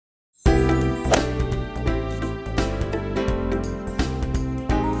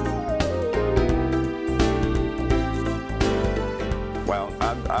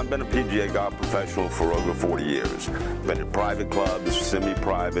been a PGA golf professional for over 40 years. Been at private clubs,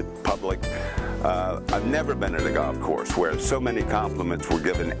 semi-private, public. I've never been at a golf course where so many compliments were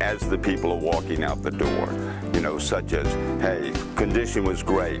given as the people are walking out the door. You know, such as, hey, condition was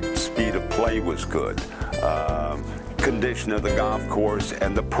great, speed of play was good, condition of the golf course,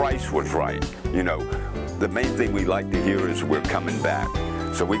 and the price was right. You know, the main thing we like to hear is we're coming back.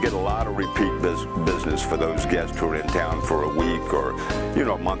 So we get a lot of repeat business for those guests who are in town for a week or, you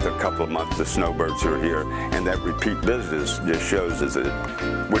know, a month or a couple of months. The snowbirds are here, and that repeat business just shows us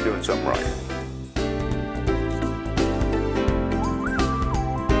that we're doing something right.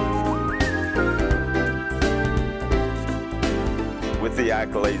 With the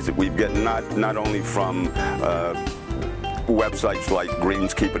accolades that we've gotten, not only from websites like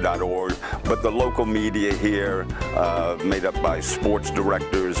greenskeeper.org, but the local media here, made up by sports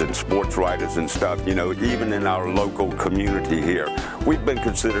directors and sports writers and stuff, you know, even in our local community here. We've been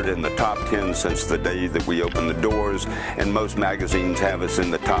considered in the top 10 since the day that we opened the doors, and most magazines have us in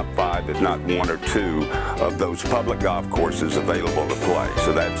the top 5, if not 1 or 2, of those public golf courses available to play.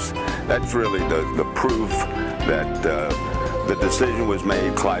 So that's really the proof that the decision was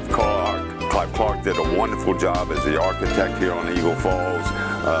made. Clive Clark did a wonderful job as the architect here on Eagle Falls.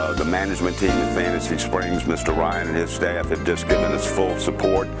 The management team at Fantasy Springs, Mr. Ryan and his staff, have just given us full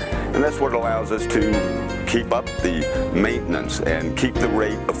support. And that's what allows us to keep up the maintenance and keep the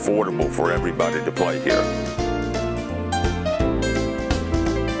rate affordable for everybody to play here.